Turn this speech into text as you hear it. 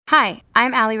Hi,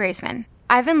 I'm Allie Raisman.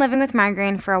 I've been living with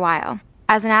migraine for a while.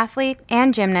 As an athlete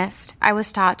and gymnast, I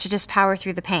was taught to just power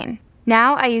through the pain.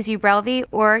 Now I use Ubrelvy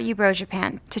or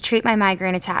Ubrogepant to treat my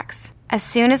migraine attacks. As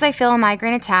soon as I feel a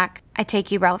migraine attack, I take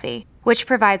Ubrelvy, which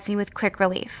provides me with quick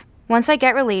relief. Once I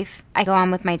get relief, I go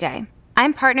on with my day.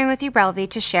 I'm partnering with Ubrelvy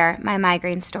to share my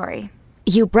migraine story.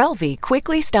 Ubrelvy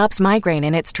quickly stops migraine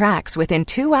in its tracks within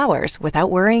 2 hours without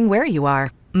worrying where you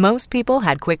are. Most people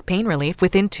had quick pain relief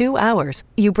within 2 hours.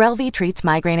 Ubrelvy treats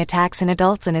migraine attacks in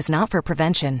adults and is not for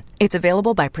prevention. It's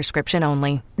available by prescription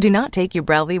only. Do not take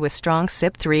Ubrelvy with strong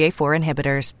CYP3A4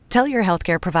 inhibitors. Tell your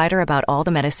healthcare provider about all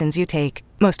the medicines you take.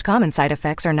 Most common side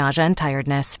effects are nausea and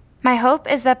tiredness. My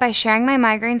hope is that by sharing my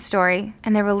migraine story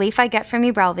and the relief I get from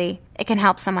Ubrelvy, it can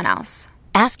help someone else.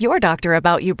 Ask your doctor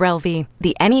about Ubrelvy,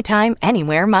 the anytime,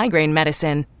 anywhere migraine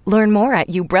medicine. Learn more at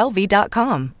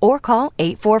ubrelvy.com or call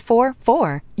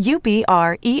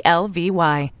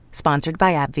 844-4-UBRELVY. Sponsored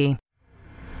by AbbVie.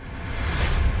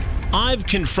 I've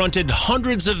confronted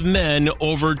hundreds of men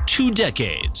over 2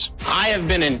 decades. I have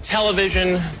been in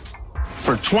television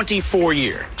for 24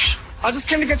 years. I just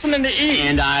came to get something to eat.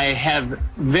 And I have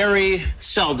very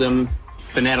seldom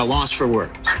been at a loss for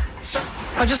words.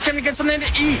 I just came to get something to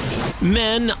eat.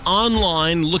 Men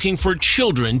online looking for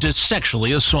children to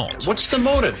sexually assault. What's the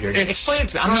motive here? Explain it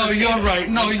to me. No, you're right.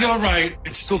 No, you're right.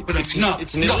 It's stupid. It's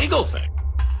an illegal thing.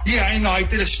 Yeah, I know. I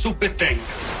did a stupid thing.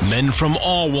 Men from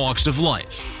all walks of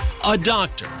life. A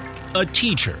doctor, a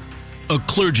teacher, a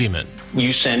clergyman.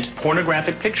 You sent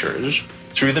pornographic pictures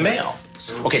through the mail.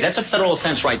 Okay, that's a federal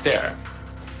offense right there.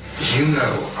 You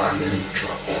know I'm in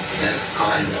trouble, and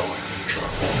I know I'm in trouble.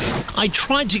 I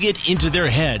tried to get into their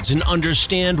heads and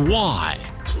understand why.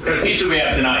 What kind of pizza we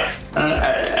have tonight?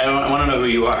 I want to know who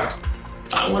you are.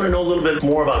 I want to know a little bit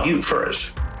more about you first.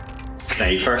 Can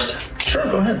I eat first? Sure,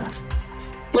 go ahead.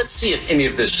 Let's see if any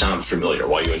of this sounds familiar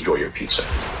while you enjoy your pizza.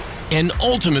 And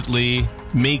ultimately,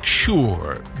 make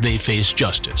sure they face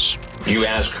justice. You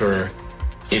ask her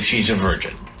if she's a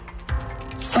virgin.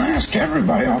 I ask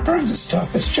everybody all kinds of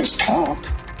stuff. It's just talk.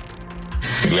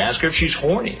 You ask her if she's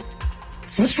horny.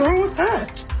 What's wrong with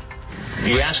that?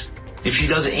 You ask if she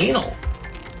does anal.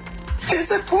 It's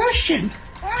a question.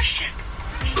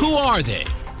 Who are they?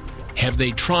 Have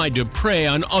they tried to prey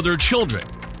on other children?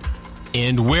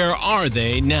 And where are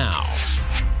they now?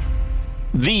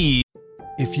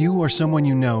 If you or someone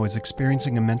you know is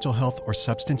experiencing a mental health or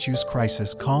substance use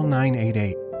crisis, call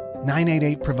 988.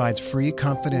 988 provides free,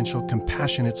 confidential,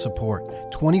 compassionate support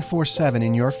 24/7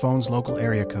 in your phone's local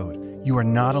area code. You are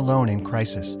not alone in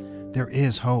crisis. There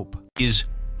is hope. These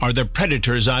are the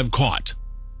predators I've caught.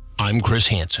 I'm Chris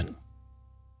Hansen.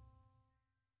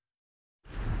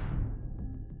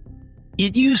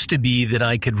 It used to be that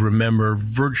I could remember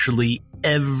virtually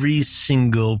every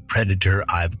single predator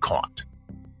I've caught.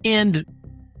 And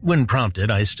when prompted,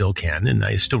 I still can, and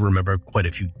I still remember quite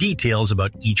a few details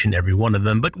about each and every one of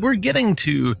them, but we're getting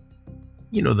to,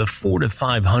 the 400 to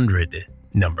 500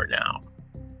 number now.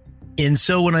 And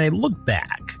so when I look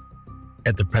back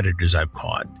at the predators I've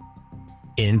caught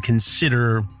and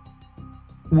consider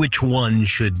which one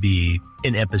should be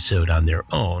an episode on their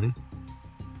own,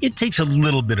 it takes a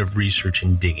little bit of research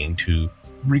and digging to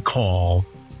recall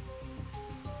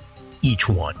each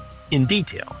one in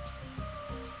detail.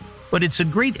 But it's a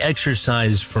great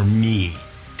exercise for me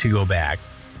to go back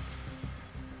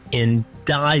and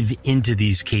dive into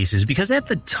these cases because at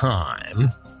the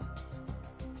time,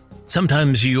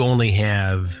 sometimes you only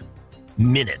have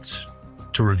minutes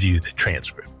to review the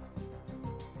transcript.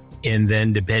 And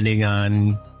then depending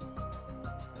on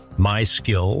my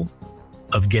skill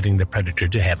of getting the predator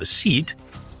to have a seat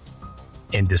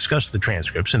and discuss the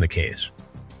transcripts in the case,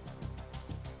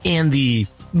 and the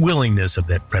willingness of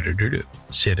that predator to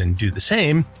sit and do the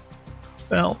same,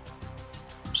 well,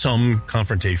 some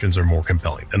confrontations are more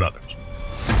compelling than others.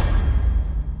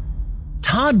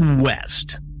 Todd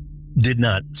West did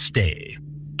not stay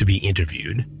to be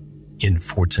interviewed in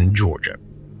Fortson, Georgia.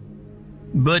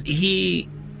 But he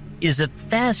is a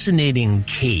fascinating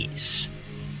case,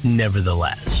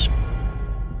 nevertheless.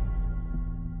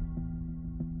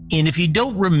 And if you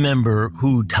don't remember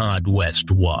who Todd West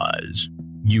was,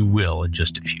 you will in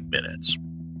just a few minutes.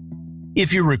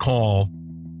 If you recall,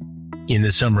 in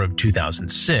the summer of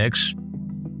 2006,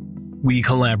 we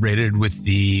collaborated with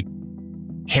the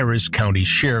Harris County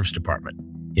Sheriff's Department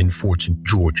in Fortson,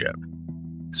 Georgia.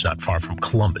 It's not far from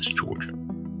Columbus, Georgia.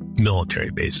 Military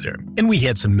base there. And we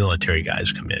had some military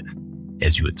guys come in,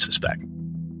 as you would suspect.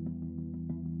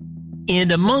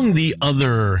 And among the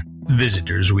other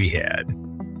visitors we had,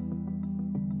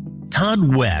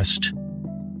 Todd West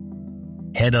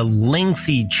had a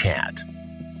lengthy chat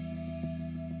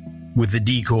with the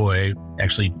decoy,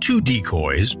 actually 2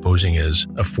 decoys, posing as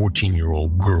a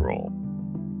 14-year-old girl.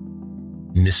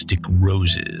 Mystic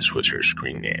Roses was her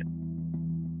screen name.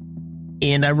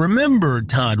 And I remember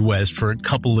Todd West for a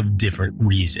couple of different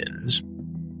reasons.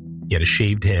 He had a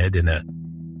shaved head and a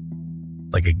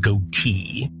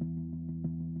goatee. He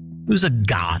was a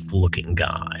goth-looking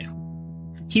guy.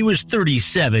 He was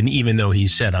 37, even though he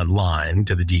said online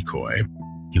to the decoy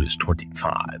he was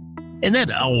 25. And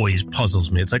that always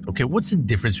puzzles me. It's like, okay, what's the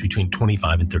difference between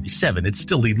 25 and 37? It's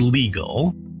still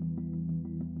illegal.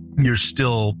 You're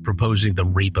still proposing the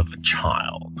rape of a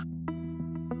child.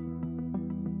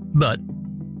 But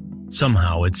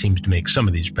somehow it seems to make some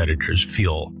of these predators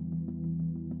feel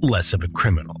less of a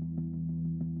criminal,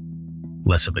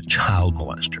 less of a child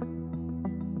molester.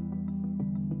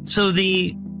 So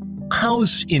the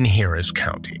house in Harris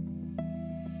County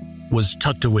was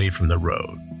tucked away from the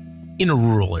road in a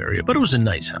rural area, but it was a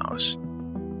nice house.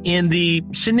 And the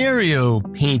scenario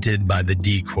painted by the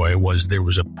decoy was there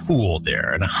was a pool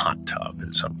there and a hot tub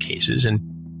in some cases, and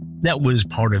that was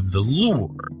part of the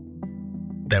lure,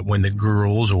 that when the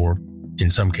girls, or in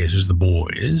some cases the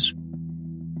boys,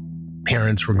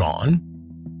 parents were gone,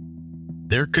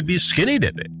 there could be skinny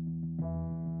dipping.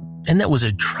 And that was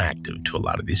attractive to a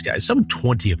lot of these guys. Some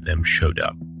 20 of them showed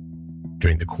up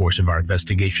during the course of our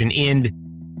investigation, and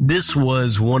this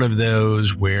was one of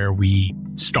those where we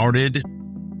started,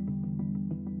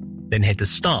 then had to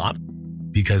stop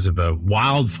because of a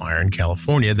wildfire in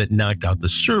California that knocked out the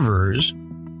servers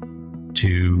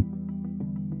to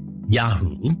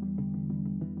Yahoo,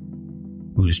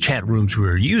 whose chat rooms we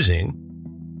were using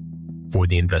for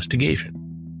the investigation.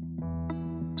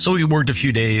 So we worked a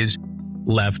few days,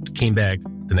 left, came back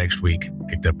the next week,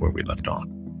 picked up where we left off.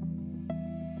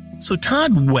 So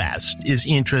Todd West is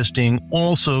interesting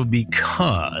also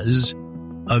because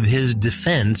of his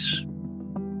defense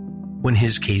when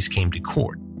his case came to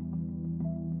court.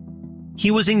 He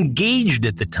was engaged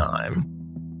at the time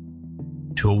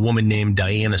to a woman named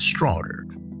Diana Strawder.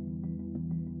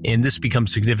 And this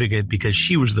becomes significant because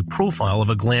she was the profile of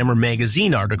a Glamour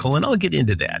magazine article, and I'll get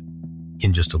into that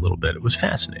in just a little bit. It was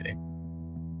fascinating.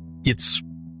 It's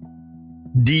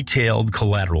detailed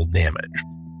collateral damage.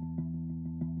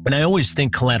 And I always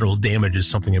think collateral damage is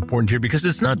something important here because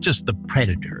it's not just the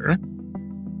predator.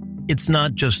 It's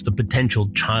not just the potential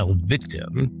child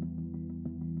victim.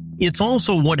 It's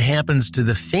also what happens to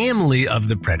the family of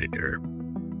the predator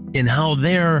and how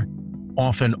they're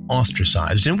often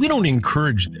ostracized. And we don't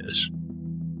encourage this.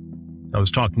 I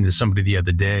was talking to somebody the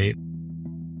other day,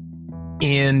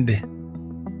 and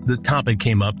the topic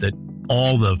came up that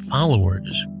all the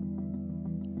followers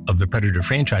of the Predator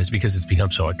franchise, because it's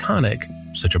become so iconic,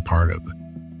 such a part of,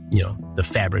 the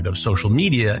fabric of social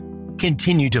media,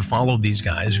 continue to follow these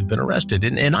guys who've been arrested.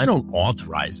 And I don't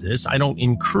authorize this. I don't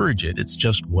encourage it. It's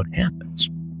just what happens.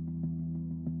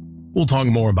 We'll talk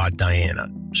more about Diana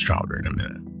Strawder in a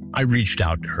minute. I reached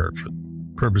out to her for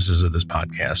purposes of this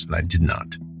podcast, and I did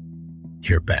not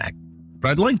hear back,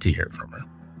 but I'd like to hear from her.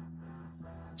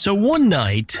 So one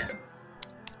night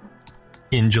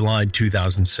in July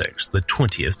 2006, the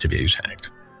 20th to be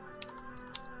exact,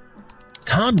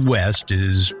 Todd West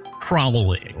is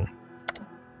prowling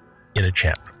in a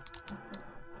chat room.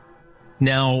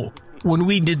 Now, when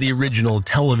we did the original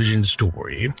television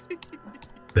story,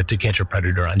 that To Catch a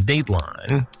Predator on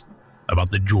Dateline,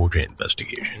 about the Georgia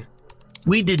investigation,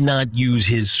 we did not use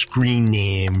his screen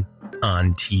name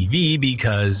on TV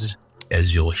because,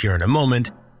 as you'll hear in a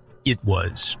moment, it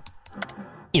was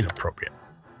inappropriate.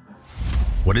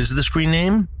 What is the screen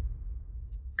name?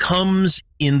 Comes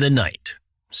in the Night.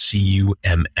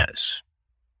 C-U-M-S.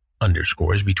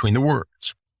 Underscores between the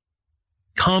words.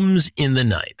 Comes in the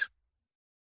Night.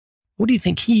 What do you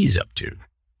think he's up to?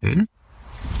 The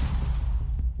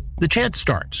chat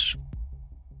starts.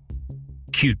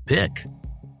 Cute pic.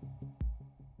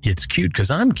 It's cute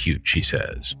because I'm cute, she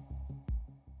says.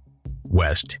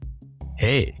 West,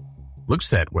 hey, looks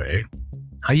that way.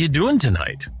 How you doing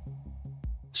tonight?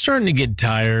 Starting to get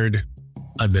tired.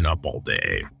 I've been up all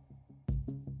day.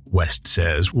 West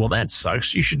says, well, that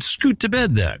sucks. You should scoot to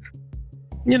bed then.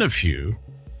 In a few.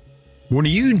 What are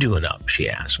you doing up? She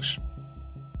asks.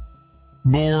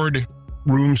 Bored,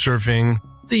 room surfing,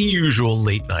 the usual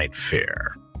late night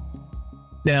fare.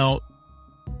 Now,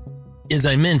 as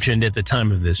I mentioned at the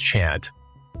time of this chat,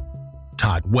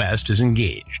 Todd West is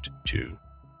engaged to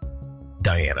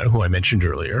Diana, who I mentioned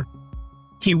earlier.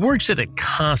 He works at a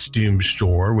costume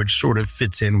store, which sort of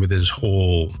fits in with his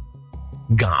whole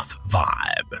goth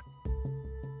vibe.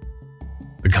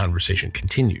 The conversation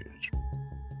continues.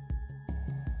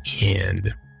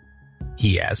 And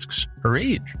he asks her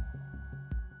age.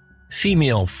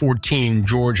 Female 14,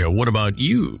 Georgia, what about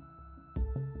you?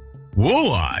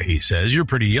 Whoa, he says, you're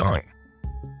pretty young.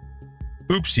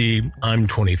 Oopsie, I'm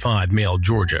 25, male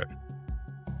Georgia.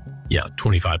 Yeah,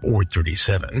 25 or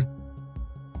 37.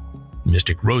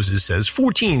 Mystic Roses says,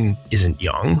 14 isn't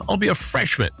young, I'll be a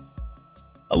freshman.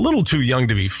 A little too young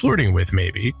to be flirting with,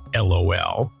 maybe.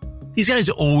 LOL. These guys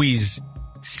always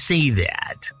say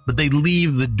that, but they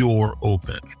leave the door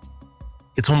open.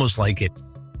 It's almost like it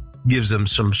gives them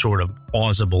some sort of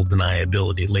plausible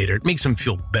deniability later. It makes them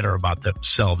feel better about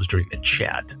themselves during the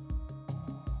chat,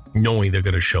 knowing they're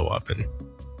going to show up and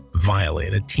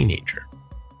violate a teenager.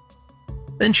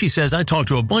 Then she says, I talked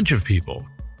to a bunch of people.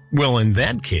 Well, in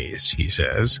that case, he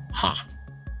says,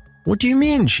 What do you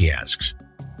mean, she asks.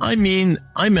 I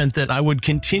meant that I would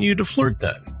continue to flirt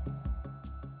then.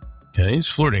 Okay, he's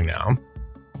flirting now.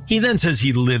 He then says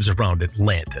he lives around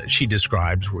Atlanta. She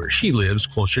describes where she lives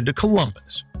closer to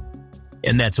Columbus,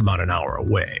 and that's about an hour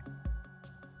away.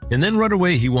 And then right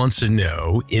away he wants to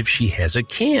know if she has a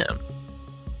cam.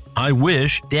 I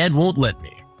wish, Dad won't let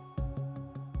me.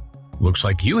 Looks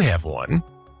like you have one.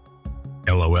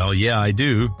 LOL, yeah, I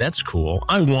do. That's cool.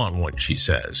 I want one, she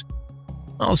says.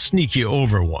 I'll sneak you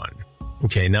over one.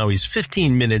 Okay, now he's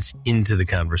 15 minutes into the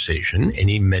conversation, and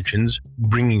he mentions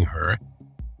bringing her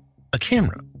a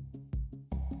camera.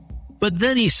 But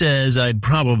then he says, I'd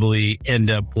probably end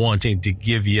up wanting to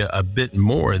give you a bit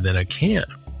more than a cam.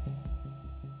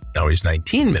 Now he's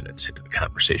 19 minutes into the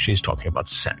conversation. He's talking about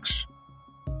sex.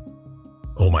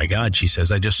 Oh my God, she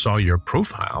says, I just saw your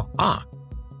profile.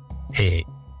 Hey,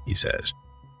 he says,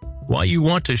 why you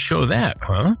want to show that,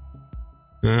 huh?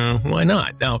 Why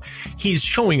not? Now, he's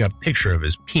showing a picture of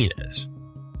his penis.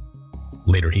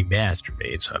 Later, he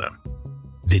masturbates on a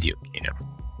video game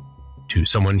to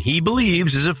someone he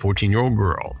believes is a 14-year-old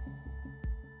girl.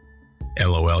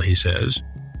 LOL, he says,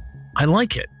 I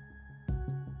like it.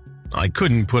 I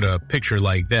couldn't put a picture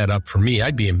like that up for me.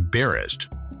 I'd be embarrassed,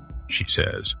 she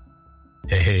says.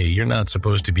 Hey, you're not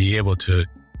supposed to be able to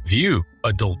view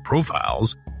adult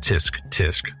profiles. Tisk,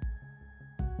 tisk.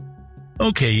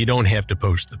 Okay, you don't have to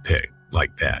post the pic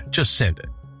like that. Just send it.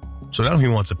 So now he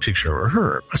wants a picture of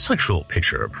her, a sexual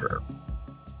picture of her.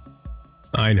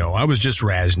 I know, I was just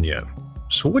razzing you.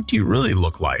 So what do you really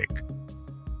look like?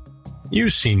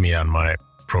 You've seen me on my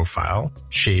profile.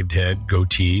 Shaved head,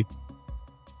 goatee.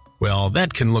 Well,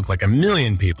 that can look like a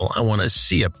million people. I want to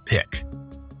see a pic.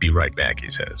 Be right back, he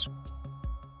says.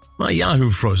 My Yahoo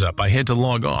froze up. I had to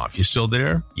log off. You still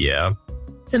there? Yeah.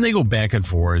 And they go back and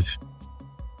forth.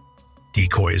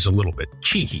 Decoy is a little bit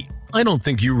cheeky. I don't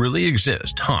think you really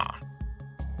exist, huh?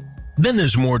 Then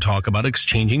there's more talk about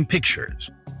exchanging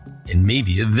pictures and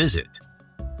maybe a visit.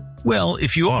 Well,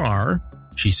 if you are,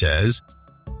 she says,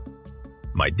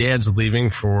 my dad's leaving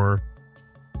for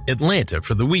Atlanta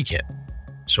for the weekend,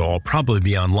 so I'll probably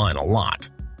be online a lot.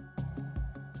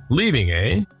 Leaving,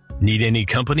 eh? Need any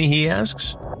company, he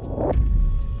asks.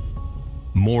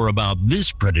 More about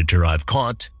this predator I've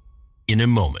caught in a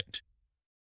moment.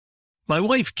 My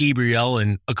wife Gabrielle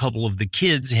and a couple of the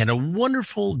kids had a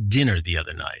wonderful dinner the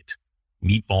other night.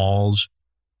 Meatballs,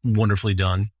 wonderfully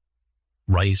done,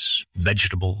 rice,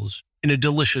 vegetables, and a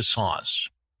delicious sauce.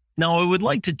 Now, I would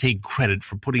like to take credit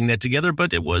for putting that together,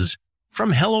 but it was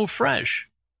from HelloFresh.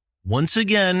 Once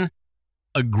again,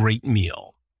 a great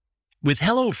meal. With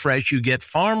HelloFresh, you get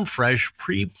farm-fresh,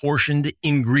 pre-portioned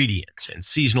ingredients and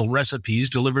seasonal recipes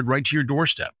delivered right to your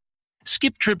doorstep.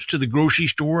 Skip trips to the grocery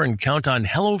store and count on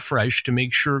HelloFresh to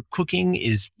make sure cooking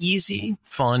is easy,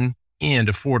 fun, and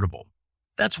affordable.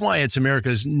 That's why it's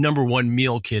America's #1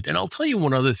 meal kit. And I'll tell you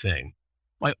one other thing.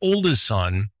 My oldest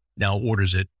son now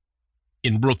orders it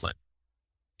in Brooklyn.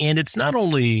 And it's not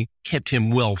only kept him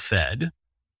well-fed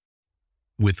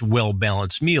with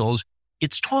well-balanced meals,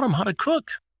 it's taught him how to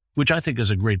cook, which I think is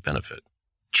a great benefit.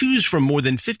 Choose from more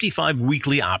than 55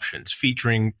 weekly options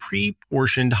featuring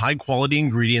pre-portioned high-quality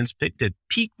ingredients picked at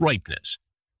peak ripeness.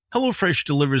 HelloFresh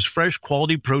delivers fresh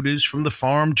quality produce from the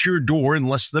farm to your door in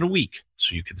less than a week,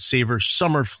 so you can savor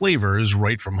summer flavors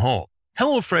right from home.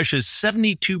 HelloFresh is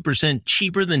 72%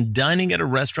 cheaper than dining at a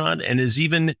restaurant and is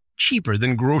even cheaper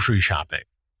than grocery shopping.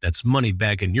 That's money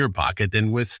back in your pocket,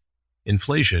 and with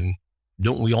inflation,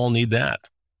 don't we all need that?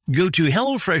 Go to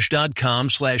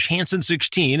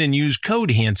HelloFresh.com/Hanson16 and use code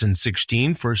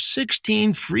Hanson16 for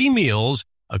 16 free meals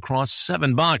across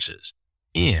 7 boxes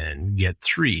and get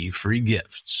 3 free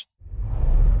gifts.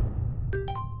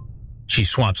 She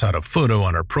swaps out a photo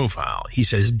on her profile. He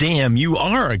says, damn, you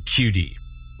are a cutie.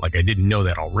 Like I didn't know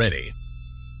that already.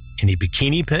 Any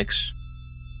bikini pics?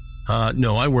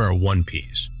 No, I wear a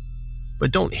one-piece.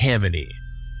 But don't have any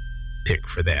pic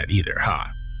for that either, huh?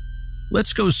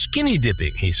 Let's go skinny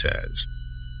dipping, he says.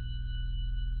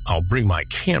 I'll bring my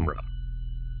camera.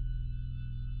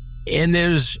 And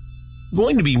there's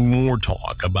going to be more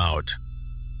talk about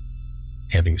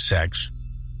having sex,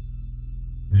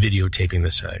 videotaping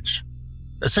the sex,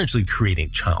 essentially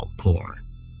creating child porn.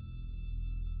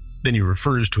 Then he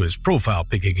refers to his profile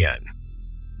pic again.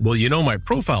 Well, you know my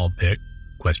profile pic? ?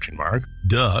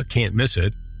 Duh, can't miss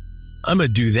it. I'm gonna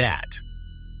do that.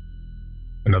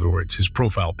 In other words, his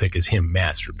profile pic is him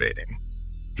masturbating.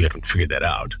 If you haven't figured that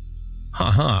out.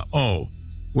 Haha, oh,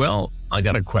 well, I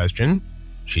got a question,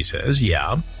 she says.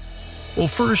 Yeah. Well,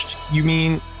 first, you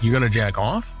mean you're gonna jack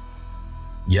off?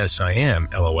 Yes, I am,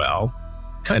 LOL.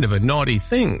 Kind of a naughty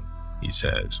thing, he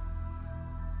says.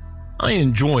 I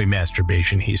enjoy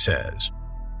masturbation, he says.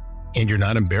 And you're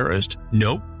not embarrassed?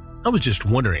 Nope. I was just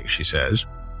wondering, she says.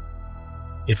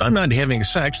 If I'm not having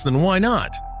sex, then why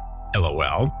not?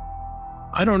 LOL.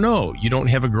 I don't know. You don't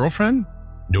have a girlfriend?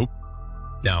 Nope.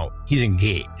 Now, he's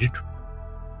engaged.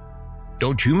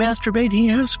 Don't you masturbate,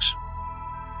 he asks.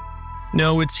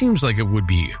 No, it seems like it would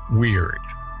be weird.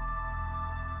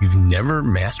 You've never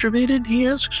masturbated, he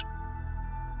asks.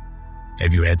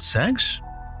 Have you had sex?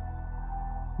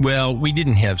 Well, we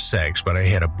didn't have sex, but I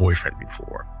had a boyfriend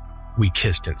before. We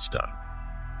kissed and stuff.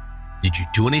 Did you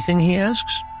do anything, he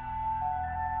asks.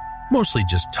 Mostly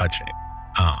just touching.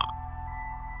 Ah.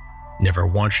 Never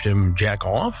watched him jack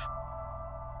off?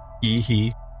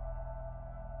 Hee.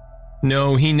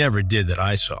 No, he never did that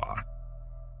I saw.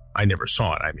 I never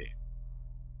saw it, I mean.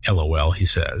 LOL, he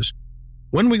says.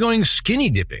 When are we going skinny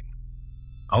dipping?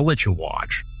 I'll let you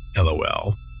watch.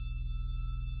 LOL.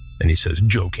 Then he says,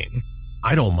 joking.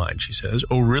 I don't mind, she says.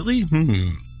 Oh, really?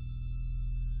 Then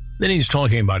he's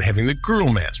talking about having the girl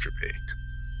masturbate.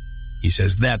 He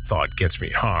says, that thought gets me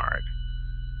hard.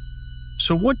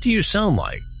 So what do you sound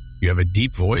like? You have a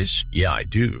deep voice? Yeah, I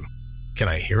do. Can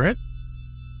I hear it?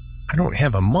 I don't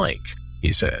have a mic,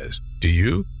 he says. Do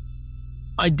you?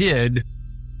 I did.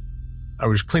 I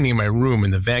was cleaning my room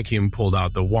and the vacuum pulled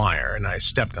out the wire and I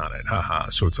stepped on it. Haha,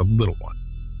 so it's a little one.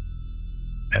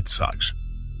 That sucks.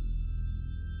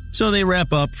 So they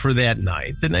wrap up for that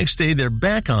night. The next day they're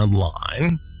back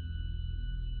online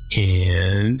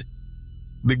and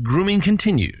the grooming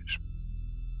continues.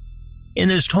 And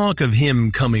there's talk of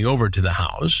him coming over to the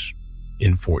house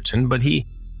in Fortson, but he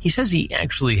says he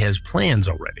actually has plans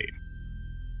already.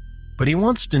 But he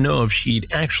wants to know if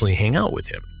she'd actually hang out with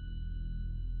him.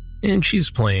 And she's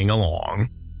playing along.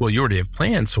 Well, you already have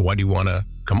plans, so why do you want to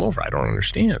come over? I don't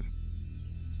understand.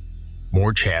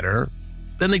 More chatter.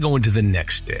 Then they go into the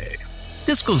next day.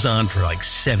 This goes on for like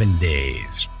 7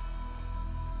 days.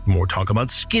 More talk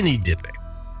about skinny dipping.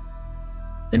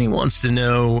 Then he wants to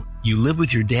know, you live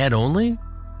with your dad only?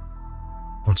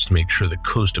 Wants to make sure the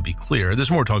coast will be clear.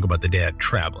 There's more talk about the dad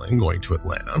traveling, going to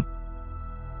Atlanta.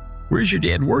 Where's your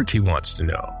dad work, he wants to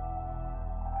know.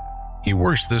 He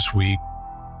works this week.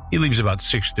 He leaves about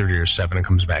 6:30 or 7 and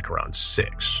comes back around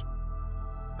 6.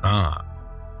 Ah.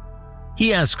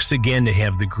 He asks again to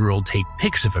have the girl take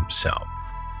pics of himself.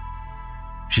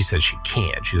 She says she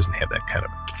can't. She doesn't have that kind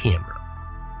of a camera.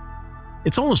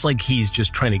 It's almost like he's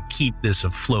just trying to keep this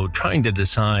afloat, trying to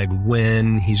decide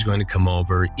when he's going to come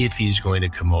over, if he's going to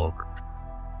come over.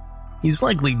 He's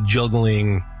likely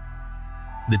juggling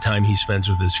the time he spends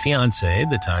with his fiancée,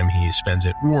 the time he spends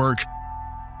at work,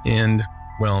 and,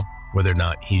 well, whether or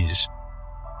not he's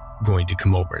going to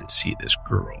come over and see this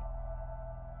girl.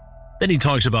 Then he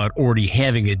talks about already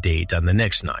having a date on the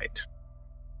next night.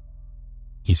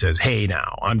 He says, hey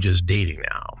now, I'm just dating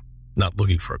now, not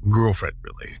looking for a girlfriend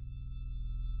really.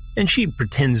 And she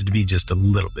pretends to be just a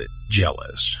little bit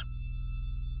jealous.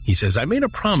 He says, I made a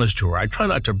promise to her. I try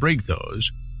not to break those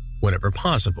whenever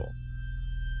possible.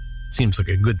 Seems like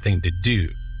a good thing to do,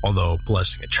 although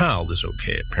molesting a child is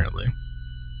okay, apparently.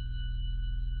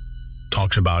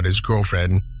 Talks about his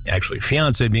girlfriend, actually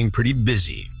fiancé, being pretty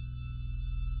busy.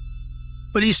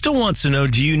 But he still wants to know,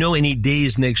 do you know any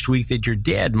days next week that your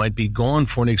dad might be gone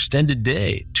for an extended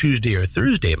day? Tuesday or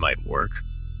Thursday might work.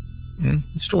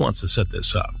 He still wants to set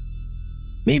this up.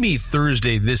 Maybe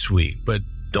Thursday this week, but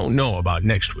don't know about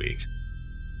next week.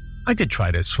 I could try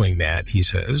to swing that, he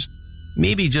says.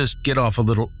 Maybe just get off a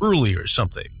little early or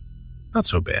something. Not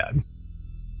so bad.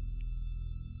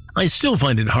 I still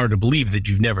find it hard to believe that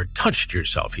you've never touched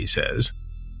yourself, he says.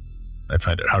 I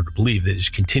find it hard to believe that he's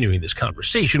continuing this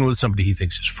conversation with somebody he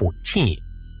thinks is 14.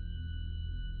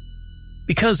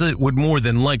 Because it would more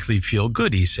than likely feel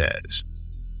good, he says.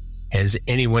 Has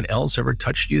anyone else ever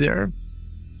touched you there?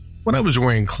 When I was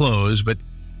wearing clothes, but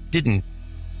didn't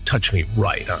touch me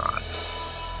right on.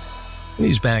 And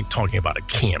he's back talking about a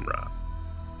camera.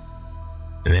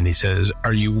 And then he says,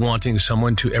 are you wanting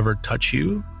someone to ever touch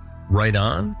you? Right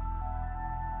on?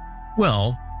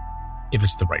 Well, if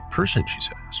it's the right person, she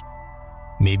says.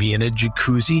 Maybe in a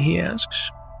jacuzzi, he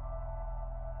asks.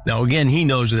 Now, again, he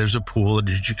knows that there's a pool and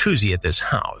a jacuzzi at this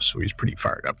house, so he's pretty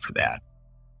fired up for that.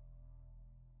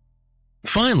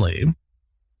 Finally,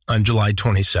 on July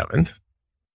 27th,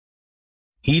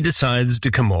 he decides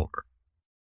to come over.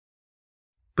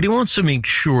 But he wants to make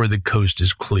sure the coast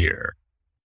is clear.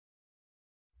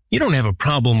 You don't have a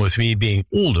problem with me being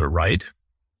older, right?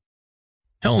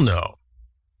 Hell no.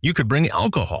 You could bring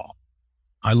alcohol.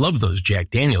 I love those Jack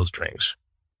Daniels drinks.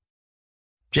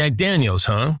 Jack Daniels,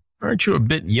 huh? Aren't you a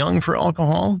bit young for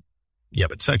alcohol? Yeah,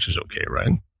 but sex is okay,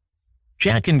 right?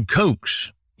 Jack and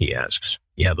Cokes, he asks.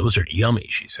 Yeah, those are yummy,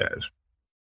 she says.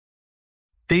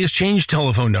 They exchange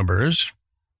telephone numbers,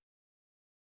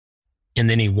 and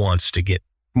then he wants to get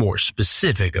more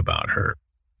specific about her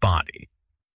body.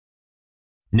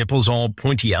 Nipples all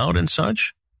pointy out and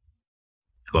such?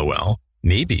 LOL,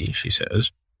 maybe, she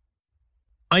says.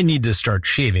 I need to start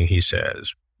shaving, he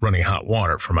says, running hot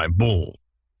water for my bowl.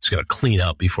 He's got to clean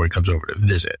up before he comes over to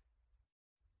visit.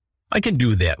 I can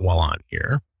do that while I'm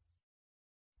here.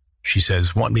 She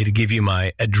says, want me to give you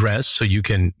my address so you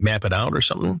can map it out or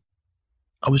something?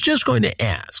 I was just going to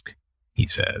ask, he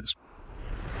says.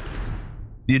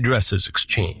 The address is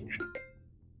exchanged.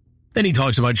 Then he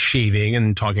talks about shaving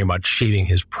and talking about shaving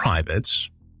his privates.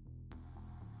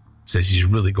 Says he's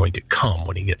really going to come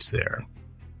when he gets there.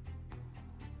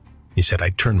 He said, I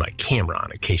turned my camera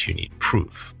on in case you need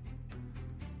proof.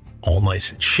 All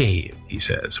nice and shaved, he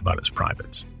says about his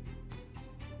privates.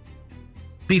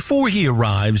 Before he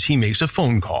arrives, he makes a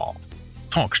phone call,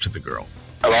 talks to the girl.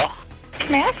 Hello?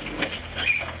 Matt?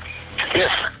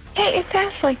 Yes. Hey, it's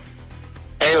Ashley.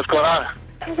 Hey, what's going on?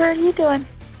 What are you doing?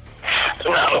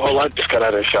 Not a whole lot. Just got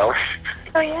out of the shower.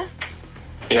 Oh, yeah?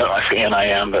 Yeah, I sent you an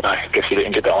IM, but I guess you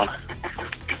didn't get that one.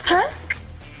 Huh?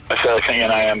 I said I sent you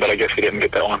an IM, but I guess you didn't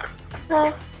get that one.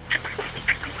 No.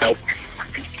 Nope.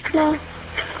 No.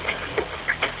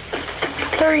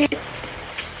 Sorry.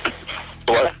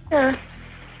 What? Sure.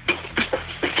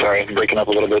 Sorry, I'm breaking up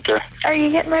a little bit there. Are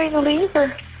you getting ready to leave,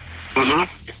 or?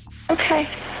 Mm-hmm. Okay.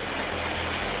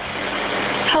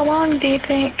 How long do you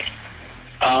think?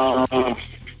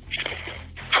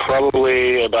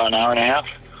 Probably about an hour and a half.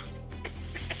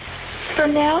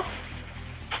 From now?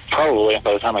 Probably,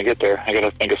 by the time I get there. I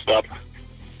gotta think of stuff.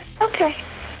 Okay.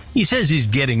 He says he's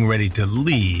getting ready to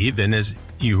leave, and as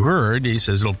you heard, he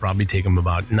says it'll probably take him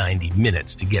about 90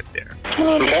 minutes to get there. I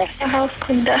need to get the house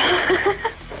cleaned up.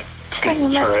 Kind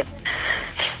of messy. All right.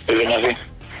 Is it messy?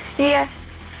 Yeah.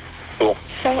 Cool.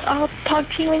 So I'll talk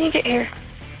to you when you get here.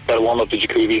 Gotta warm up the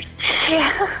jacuzzi.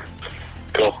 Yeah.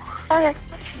 Cool. All right.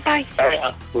 Bye. All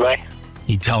right. Bye.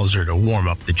 He tells her to warm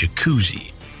up the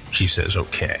jacuzzi. She says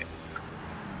okay.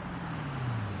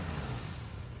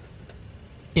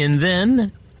 And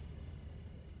then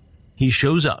he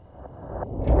shows up.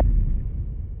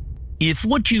 If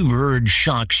what you've heard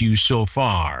shocks you so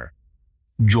far,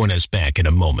 join us back in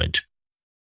a moment.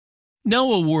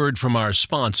 Now a word from our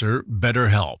sponsor,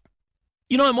 BetterHelp.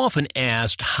 You know, I'm often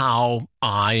asked how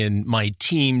I and my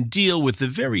team deal with the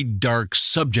very dark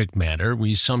subject matter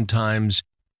we sometimes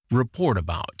report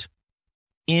about.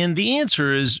 And the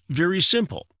answer is very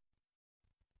simple.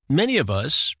 Many of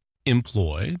us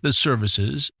employ the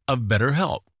services of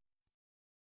BetterHelp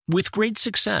with great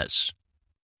success.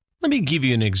 Let me give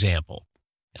you an example.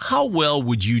 How well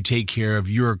would you take care of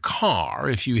your car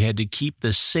if you had to keep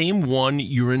the same one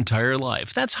your entire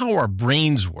life? That's how our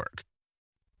brains work.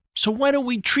 So why don't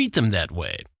we treat them that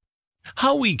way?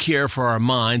 How we care for our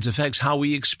minds affects how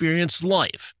we experience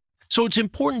life. So it's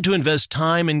important to invest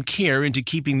time and care into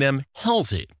keeping them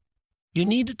healthy. You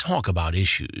need to talk about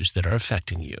issues that are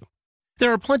affecting you.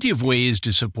 There are plenty of ways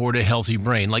to support a healthy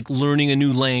brain, like learning a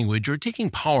new language or taking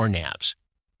power naps.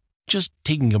 Just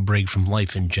taking a break from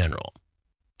life in general.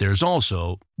 There's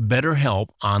also BetterHelp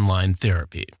online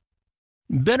therapy.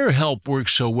 BetterHelp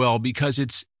works so well because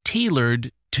it's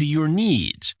tailored to your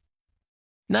needs.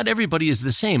 Not everybody is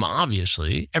the same,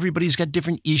 obviously. Everybody's got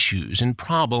different issues and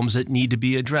problems that need to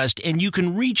be addressed, and you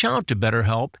can reach out to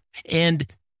BetterHelp and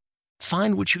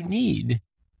find what you need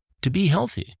to be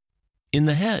healthy in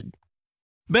the head.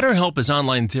 BetterHelp is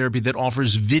online therapy that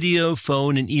offers video,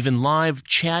 phone, and even live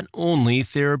chat-only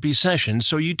therapy sessions,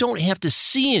 so you don't have to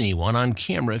see anyone on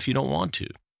camera if you don't want to.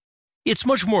 It's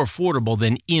much more affordable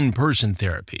than in-person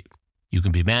therapy. You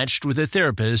can be matched with a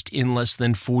therapist in less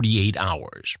than 48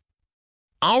 hours.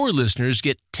 Our listeners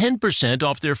get 10%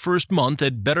 off their first month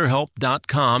at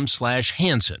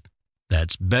BetterHelp.com/Hansen.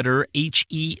 That's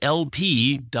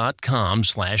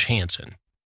BetterHelp.com/Hansen.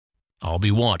 I'll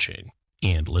be watching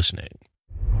and listening.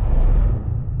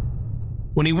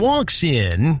 When he walks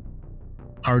in,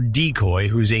 our decoy,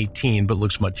 who's 18 but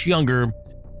looks much younger,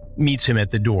 meets him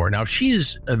at the door. Now,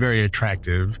 she's a very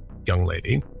attractive young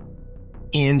lady,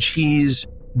 and she's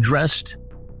dressed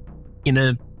in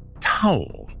a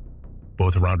towel,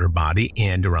 both around her body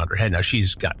and around her head. Now,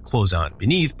 she's got clothes on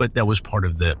beneath, but that was part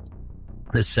of the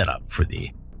setup for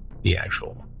the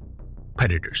actual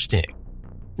predator sting.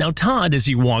 Now, Todd, as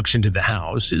he walks into the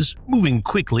house, is moving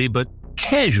quickly but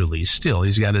casually still.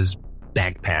 He's got his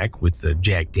backpack with the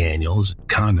Jack Daniels and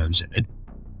condoms in it.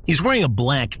 He's wearing a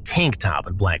black tank top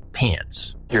and black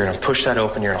pants. You're going to push that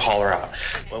open, you're going to holler out.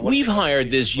 We've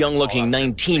hired this young-looking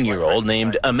 19-year-old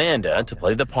named Amanda to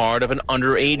play the part of an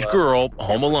underage girl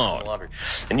home alone.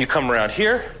 And you come around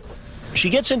here. She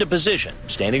gets into position,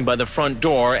 standing by the front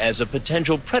door as a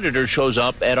potential predator shows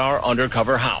up at our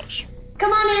undercover house.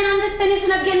 Come on in, I'm just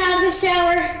finishing up getting out of the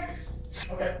shower.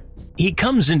 Okay. He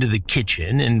comes into the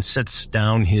kitchen and sets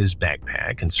down his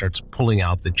backpack and starts pulling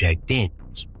out the Jack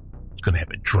Daniels. He's going to have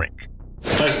a drink.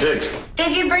 Nice digs.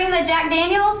 Did you bring the Jack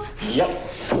Daniels? Yep.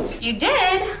 You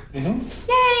did? Mm-hmm.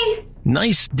 Yay.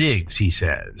 Nice digs, he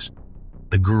says.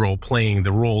 The girl playing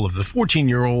the role of the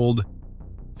 14-year-old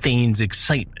feigns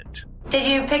excitement. Did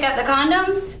you pick up the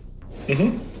condoms?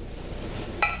 Mm-hmm.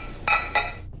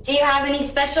 Do you have any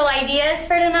special ideas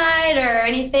for tonight or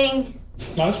anything?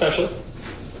 Not especially.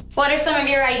 What are some of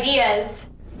your ideas?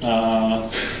 I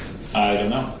don't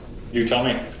know. You tell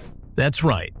me. That's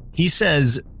right. He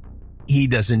says he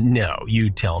doesn't know. You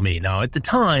tell me. Now, at the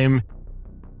time,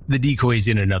 the decoy's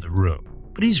in another room,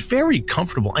 but he's very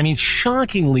comfortable. I mean,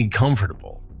 shockingly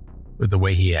comfortable with the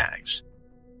way he acts.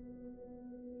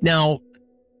 Now,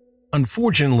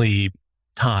 unfortunately,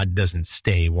 Todd doesn't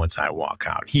stay once I walk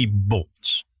out. He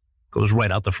bolts, goes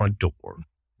right out the front door,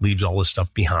 leaves all his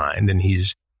stuff behind, and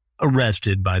he's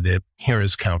arrested by the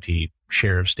Harris County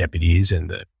Sheriff's deputies and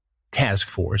the task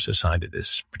force assigned to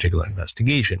this particular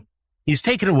investigation. He's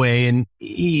taken away, and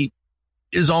he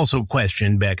is also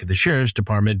questioned back at the Sheriff's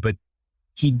Department, but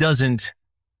he doesn't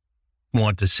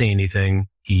want to say anything.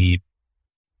 He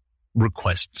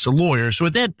requests a lawyer. So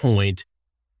at that point,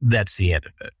 that's the end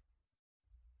of it.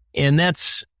 And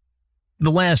that's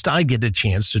the last I get a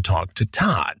chance to talk to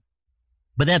Todd.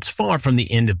 But that's far from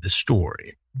the end of the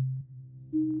story.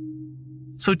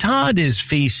 So Todd is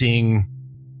facing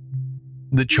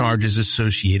the charges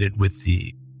associated with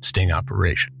the sting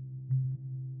operation.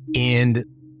 And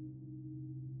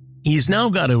he's now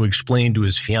got to explain to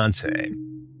his fiancée,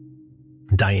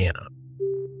 Diana,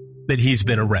 that he's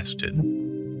been arrested,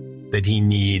 that he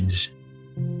needs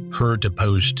her to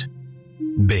post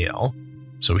bail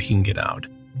so he can get out,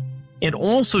 and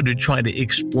also to try to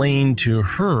explain to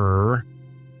her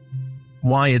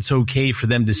why it's okay for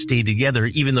them to stay together,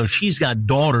 even though she's got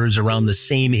daughters around the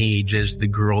same age as the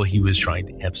girl he was trying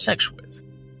to have sex with.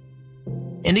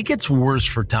 And it gets worse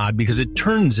for Todd because it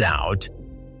turns out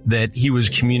that he was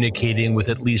communicating with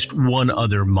at least one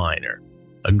other minor.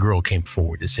 A girl came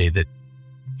forward to say that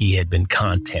he had been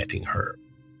contacting her,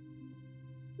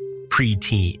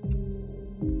 preteen,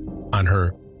 on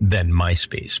her then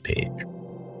MySpace page.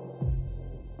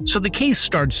 So the case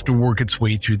starts to work its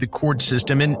way through the court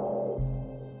system, and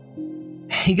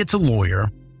he gets a lawyer,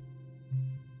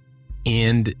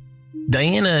 and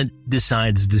Diana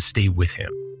decides to stay with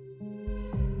him.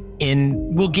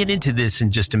 And we'll get into this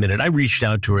in just a minute. I reached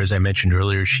out to her, as I mentioned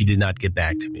earlier. She did not get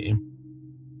back to me.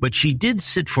 But she did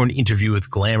sit for an interview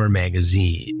with Glamour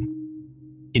magazine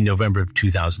in November of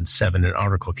 2007. An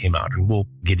article came out, and we'll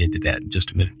get into that in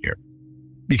just a minute here,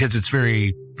 because it's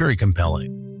very, very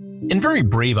compelling and very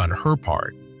brave on her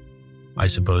part, I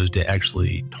suppose, to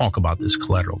actually talk about this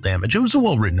collateral damage. It was a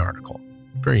well-written article.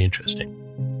 Very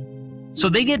interesting. So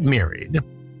they get married,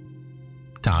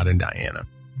 Todd and Diana,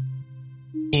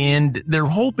 and they're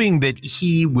hoping that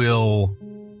he will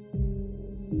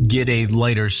get a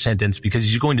lighter sentence because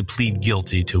he's going to plead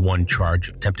guilty to one charge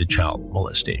of attempted child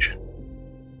molestation.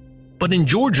 But in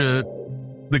Georgia,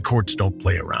 the courts don't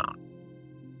play around.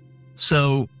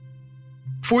 So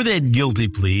for that guilty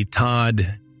plea,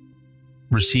 Todd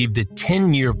received a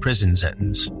 10-year prison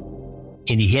sentence,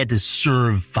 and he had to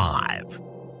serve 5,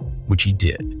 which he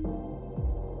did.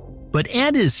 But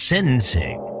at his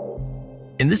sentencing,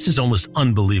 and this is almost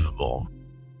unbelievable,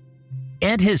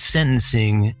 at his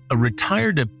sentencing, a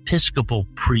retired Episcopal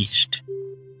priest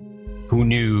who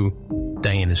knew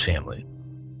Diana's family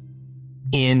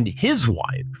and his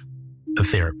wife, a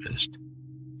therapist,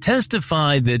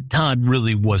 testified that Todd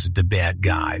really wasn't a bad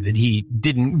guy, that he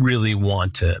didn't really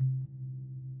want to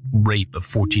rape a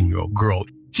 14-year-old girl.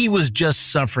 He was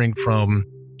just suffering from,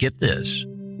 get this,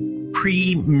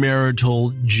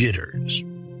 premarital jitters.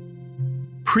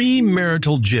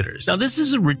 Premarital jitters. Now, this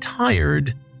is a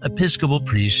retired Episcopal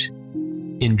priest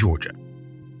in Georgia.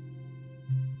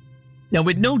 Now,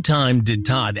 at no time did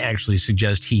Todd actually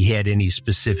suggest he had any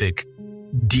specific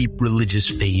deep religious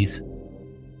faith.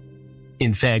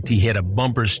 In fact, he had a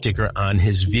bumper sticker on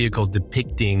his vehicle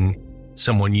depicting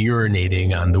someone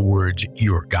urinating on the words,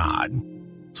 "Your God."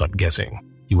 So I'm guessing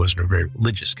he wasn't a very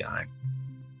religious guy.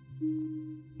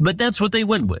 But that's what they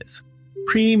went with.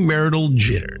 Premarital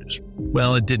jitters.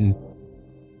 Well, it didn't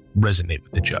resonate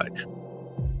with the judge.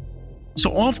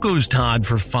 So off goes Todd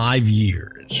for 5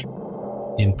 years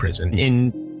in prison.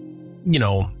 And,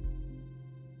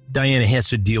 Diana has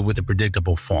to deal with a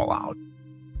predictable fallout.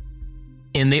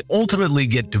 And they ultimately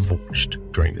get divorced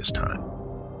during this time.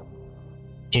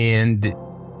 And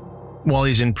while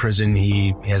he's in prison,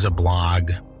 he has a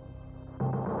blog,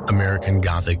 American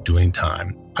Gothic Doing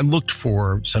Time. I looked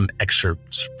for some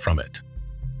excerpts from it,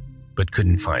 but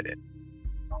couldn't find it.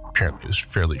 Apparently it was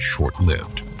fairly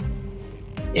short-lived.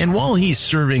 And while he's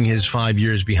serving his 5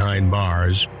 years behind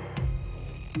bars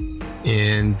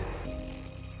and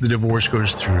the divorce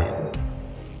goes through,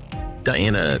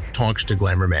 Diana talks to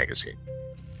Glamour magazine,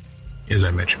 as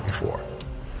I mentioned before.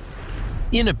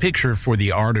 In a picture for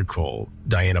the article,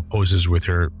 Diana poses with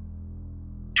her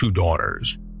 2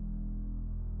 daughters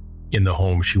in the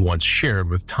home she once shared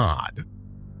with Todd.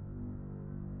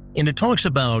 And it talks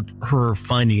about her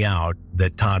finding out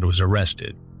that Todd was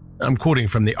arrested. I'm quoting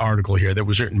from the article here that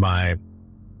was written by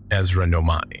Ezra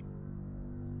Nomani.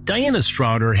 Diana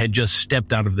Strouder had just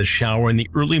stepped out of the shower in the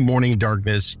early morning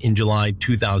darkness in July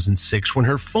 2006 when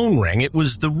her phone rang. It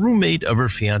was the roommate of her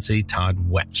fiancé, Todd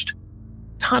West.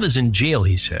 Todd is in jail,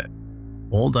 he said.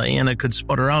 All Diana could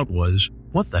sputter out was,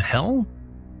 "What the hell?"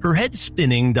 Her head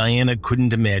spinning, Diana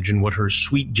couldn't imagine what her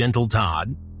sweet, gentle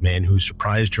Todd, man who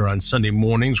surprised her on Sunday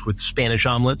mornings with Spanish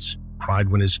omelets, cried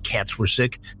when his cats were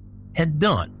sick, had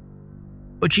done.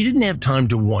 But she didn't have time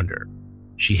to wonder.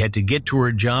 She had to get to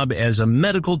her job as a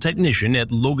medical technician at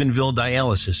Loganville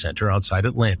Dialysis Center outside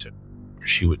Atlanta.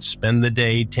 She would spend the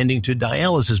day tending to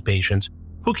dialysis patients,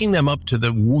 hooking them up to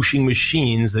the whooshing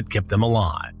machines that kept them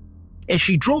alive. As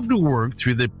she drove to work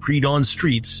through the pre-dawn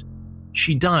streets,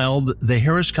 she dialed the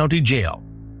Harris County Jail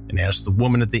and asked the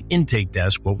woman at the intake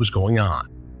desk what was going on.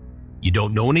 "You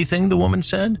don't know anything?" the woman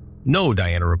said. "No,"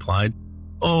 Diana replied.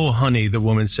 "Oh, honey," the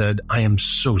woman said, "I am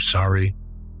so sorry."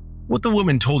 What the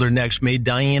woman told her next made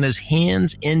Diana's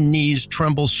hands and knees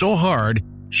tremble so hard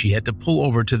she had to pull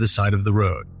over to the side of the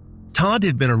road. Todd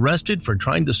had been arrested for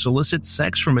trying to solicit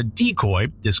sex from a decoy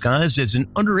disguised as an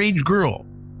underage girl.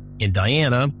 And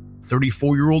Diana,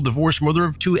 34-year-old divorced mother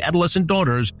of 2 adolescent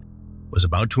daughters, was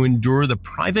about to endure the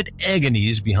private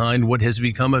agonies behind what has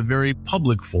become a very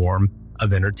public form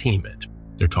of entertainment.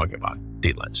 They're talking about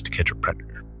Datelines to Catch a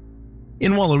Predator.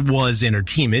 And while it was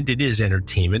entertainment, it is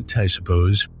entertainment, I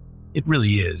suppose. It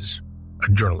really is a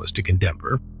journalistic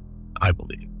endeavor, I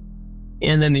believe.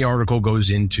 And then the article goes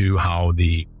into how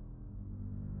the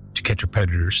To Catch a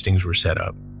Predator stings were set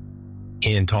up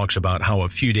and talks about how a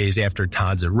few days after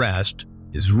Todd's arrest,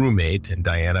 his roommate and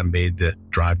Diana made the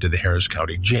drive to the Harris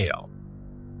County Jail.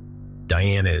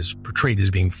 Diana is portrayed as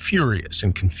being furious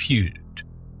and confused.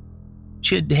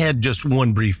 She had had just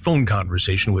one brief phone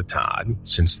conversation with Todd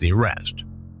since the arrest.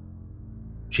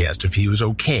 She asked if he was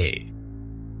okay,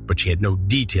 but she had no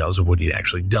details of what he'd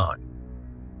actually done.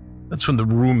 That's when the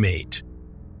roommate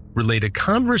relayed a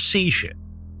conversation,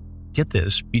 get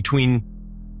this, between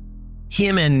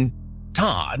him and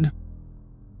Todd,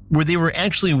 where they were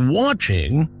actually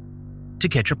watching To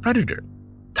Catch a Predator.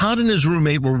 Todd and his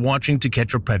roommate were watching To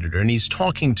Catch a Predator, and he's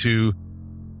talking to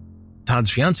Todd's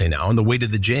fiancée now on the way to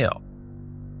the jail.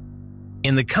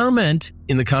 And the comment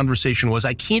in the conversation was,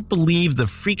 "I can't believe the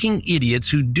freaking idiots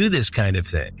who do this kind of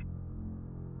thing."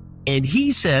 And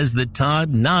he says that Todd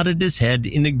nodded his head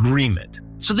in agreement.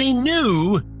 So they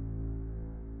knew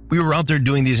we were out there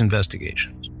doing these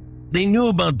investigations. They knew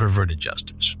about perverted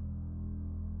justice.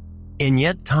 And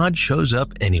yet Todd shows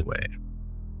up anyway.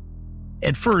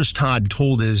 At first, Todd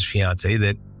told his fiancée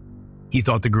that he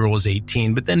thought the girl was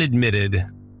 18, but then admitted,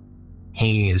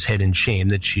 hanging his head in shame,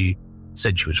 that she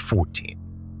said she was 14.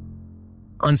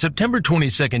 On September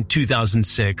 22nd,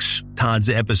 2006, Todd's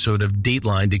episode of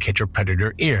Dateline to Catch a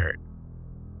Predator aired.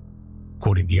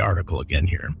 Quoting the article again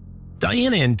here.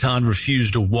 Diana and Todd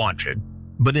refused to watch it,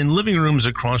 but in living rooms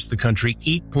across the country,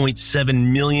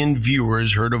 8.7 million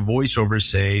viewers heard a voiceover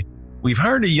say, "We've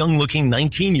hired a young-looking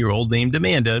 19-year-old named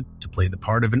Amanda to play the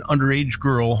part of an underage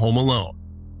girl home alone.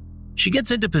 She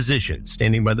gets into position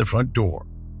standing by the front door."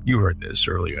 You heard this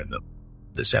earlier in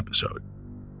this episode.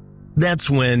 That's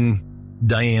when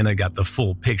Diana got the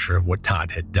full picture of what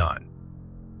Todd had done.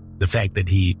 The fact that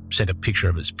he sent a picture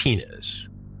of his penis,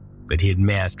 that he had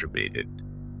masturbated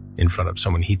in front of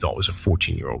someone he thought was a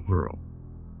 14-year-old girl.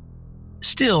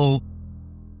 Still,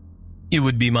 it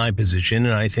would be my position,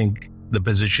 and I think the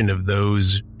position of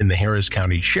those in the Harris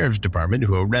County Sheriff's Department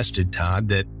who arrested Todd,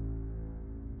 that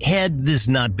had this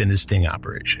not been a sting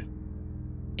operation,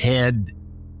 had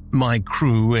my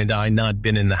crew and I not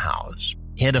been in the house,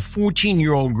 had a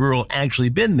 14-year-old girl actually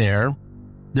been there,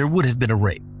 there would have been a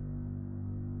rape.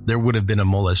 There would have been a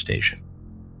molestation.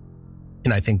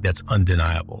 And I think that's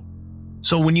undeniable.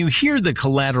 So when you hear the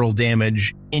collateral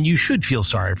damage, and you should feel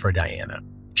sorry for Diana,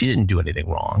 she didn't do anything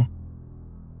wrong.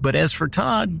 But as for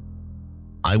Todd,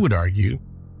 I would argue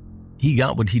he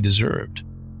got what he deserved.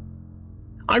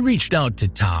 I reached out to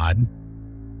Todd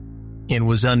and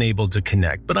was unable to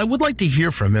connect, but I would like to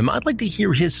hear from him. I'd like to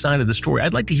hear his side of the story.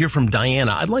 I'd like to hear from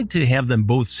Diana. I'd like to have them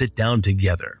both sit down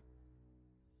together.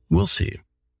 We'll see.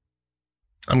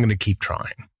 I'm going to keep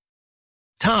trying.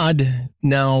 Todd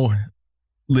now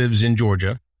lives in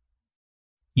Georgia.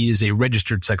 He is a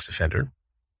registered sex offender,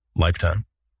 lifetime,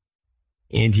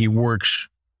 and he works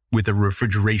with a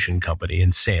refrigeration company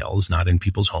in sales, not in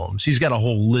people's homes. He's got a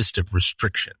whole list of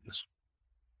restrictions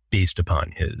based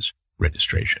upon his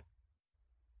registration.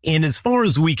 And as far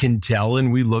as we can tell,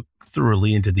 and we look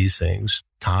thoroughly into these things,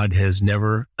 Todd has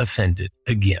never offended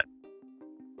again.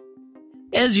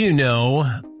 As you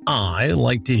know, I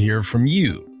like to hear from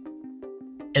you.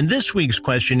 And this week's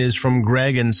question is from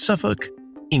Greg in Suffolk,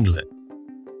 England.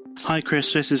 Hi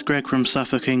Chris, this is Greg from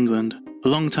Suffolk, England. A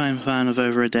long-time fan of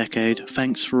over a decade,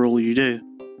 thanks for all you do.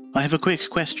 I have a quick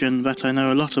question that I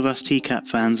know a lot of us TCAP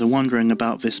fans are wondering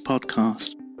about this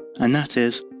podcast. And that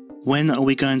is, when are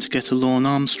we going to get a Lorne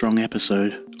Armstrong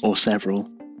episode? Or several?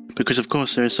 Because of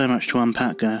course there is so much to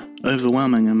unpack there,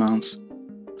 overwhelming amounts.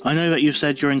 I know that you've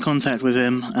said you're in contact with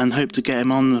him and hope to get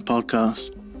him on the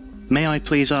podcast. May I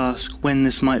please ask when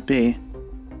this might be?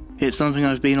 It's something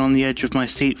I've been on the edge of my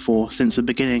seat for since the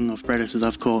beginning of Predators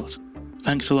I've Caught.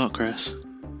 Thanks a lot, Chris.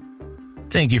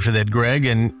 Thank you for that, Greg.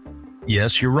 And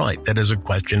yes, you're right. That is a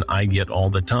question I get all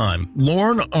the time.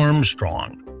 Lorne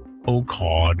Armstrong. Oh,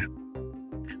 God.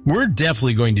 We're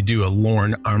definitely going to do a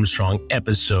Lorne Armstrong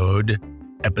episodes,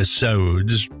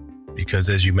 because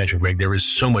as you mentioned, Greg, there is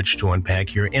so much to unpack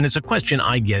here, and it's a question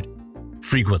I get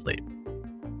frequently.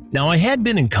 Now, I had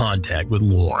been in contact with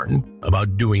Lorne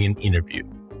about doing an interview.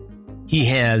 He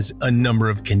has a number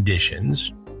of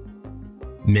conditions,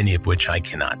 many of which I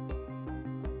cannot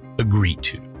agree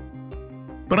to.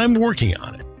 But I'm working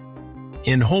on it,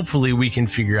 and hopefully we can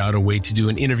figure out a way to do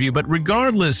an interview. But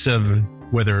regardless of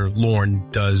whether Lorne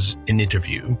does an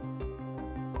interview,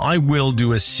 I will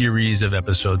do a series of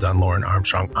episodes on Lorne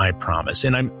Armstrong, I promise.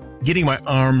 And I'm getting my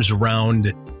arms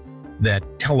around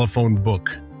that telephone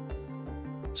book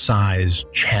size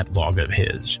chat log of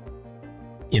his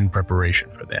in preparation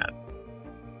for that.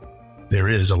 There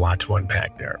is a lot to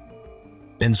unpack there.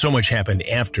 And so much happened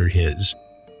after his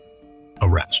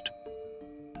arrest.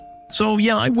 So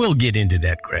yeah, I will get into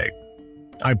that, Greg.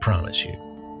 I promise you.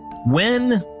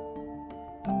 When?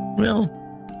 Well,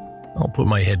 I'll put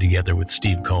my head together with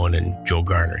Steve Cohen and Joe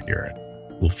Garner here,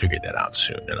 and we'll figure that out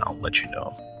soon, and I'll let you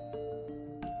know.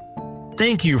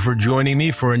 Thank you for joining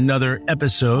me for another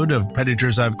episode of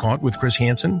Predators I've Caught with Chris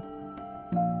Hansen.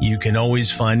 You can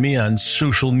always find me on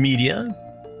social media.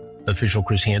 Official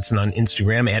Chris Hansen on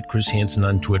Instagram, at Chris Hansen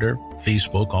on Twitter,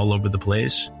 Facebook, all over the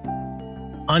place.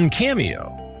 On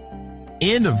Cameo.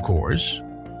 And of course,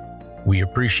 we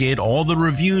appreciate all the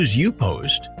reviews you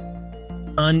post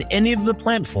on any of the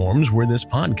platforms where this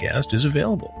podcast is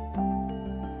available.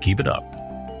 Keep it up.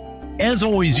 As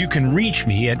always, you can reach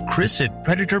me at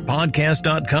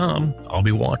chris@predatorpodcast.com. I'll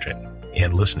be watching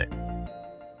and listening.